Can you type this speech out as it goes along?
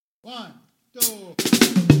One, two.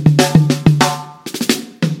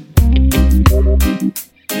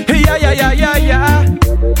 Yeah, yeah, yeah, yeah, yeah.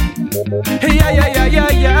 Yeah, yeah, yeah,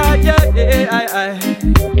 yeah, yeah, yeah,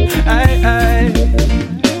 yeah.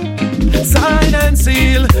 Sign and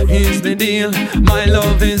seal is the deal. My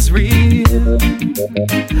love is real.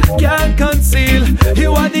 Can't conceal.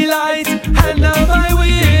 You are the light and now I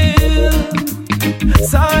will.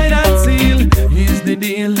 Sign and seal is the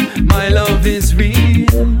deal. My love is real.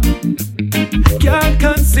 Can't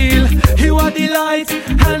conceal. You are the light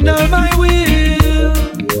and now I will.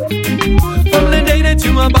 From the day that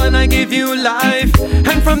you were born, I give you life,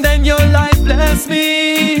 and from then your life bless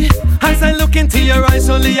me. As I look into your eyes,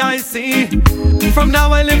 only I see. From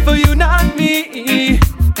now I live for you, not me.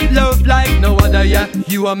 Love like no other, yeah.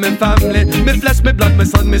 You are my family, me flesh, me blood, my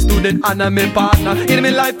son, my student, and I'm my partner. In my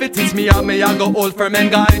life, it teach me how me I go old firm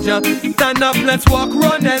and guide ya. Stand up, let's walk,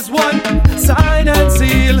 run as one. Sign and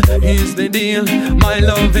seal is the deal. My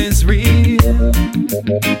love is real.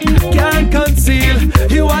 Can't conceal.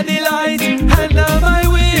 You are the light, and now I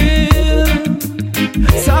will.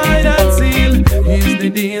 Sign and seal is the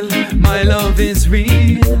deal. My love is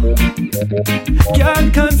real.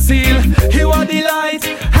 Can't conceal. You are the light,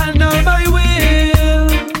 and now I will.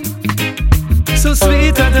 So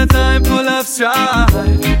sweet at a time full of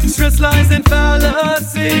strife, stress, lies and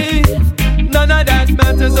fallacy. None of that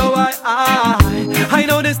matters, oh I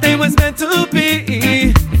know this day was meant to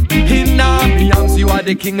be. In my arms, you are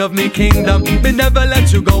the king of me kingdom. Me never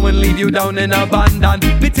let you go and leave you down and abandon.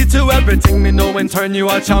 Pity to everything, me know and turn you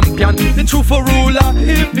a champion. The truthful ruler,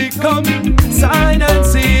 if it come. Sign and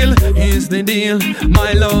seal is the deal.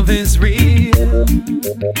 My love is real.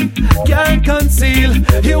 Can't conceal.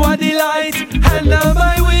 You are the light, and now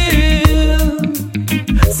I will.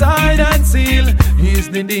 Sign and seal is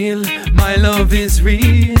the deal. My love is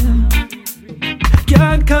real.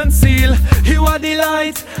 Can't conceal. You are the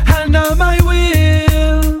light, and now I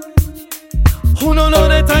will. Who don't know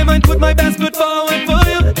the time I put my best foot forward for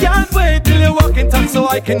you. Can't wait till you walk and talk so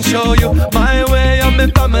I can show you my way. I'm a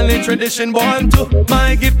family tradition born to.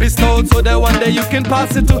 My gift is told so that one day you can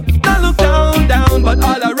pass it to. Not look down, down, but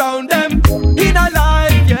all around them. In a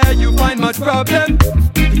life, yeah, you find much problem.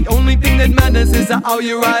 The only thing that matters is how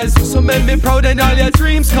you rise. So make me proud and all your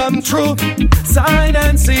dreams come true. Sign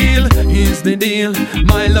and seal is the deal.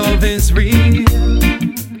 My love is real.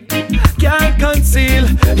 Can't conceal.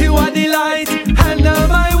 You are the light, and now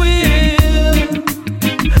I will.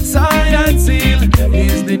 Sign and seal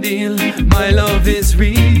is the deal. My love is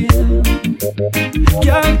real.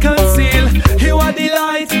 Can't conceal. You are the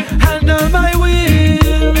light, and now I will.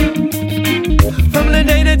 From the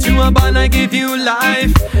day that you were born, I give you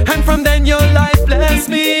life, and from then your life bless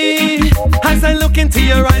me. As I look into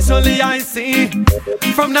your eyes, only I see.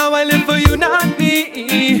 From now I live for you, not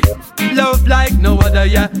me. Love like no other,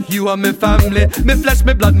 yeah. You are my family, me flesh,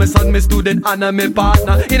 me blood, my son, my student, and I'm my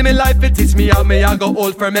partner. In my life, it teach me how me I go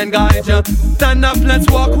old firm and guide ya. Stand up, let's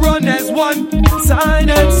walk, run as one. Sign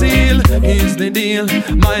and seal is the deal.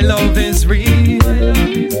 My love is real.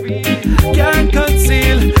 Can't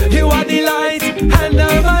conceal. You are the light, and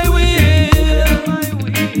now I will.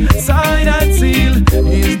 Sign and seal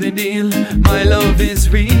is the deal. My love is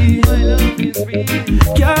real.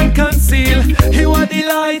 Can't conceal. You are the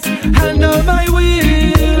light, and now I will.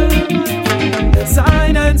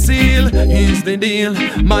 Sign and seal is the deal.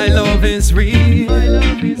 My love is real.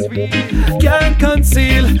 Can't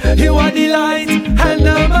conceal. You are the light, and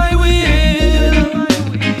now I will.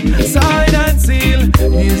 Sign and seal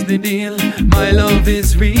is the deal. My love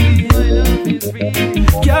is real.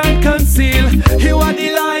 Can't conceal. You are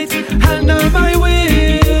the light, and now I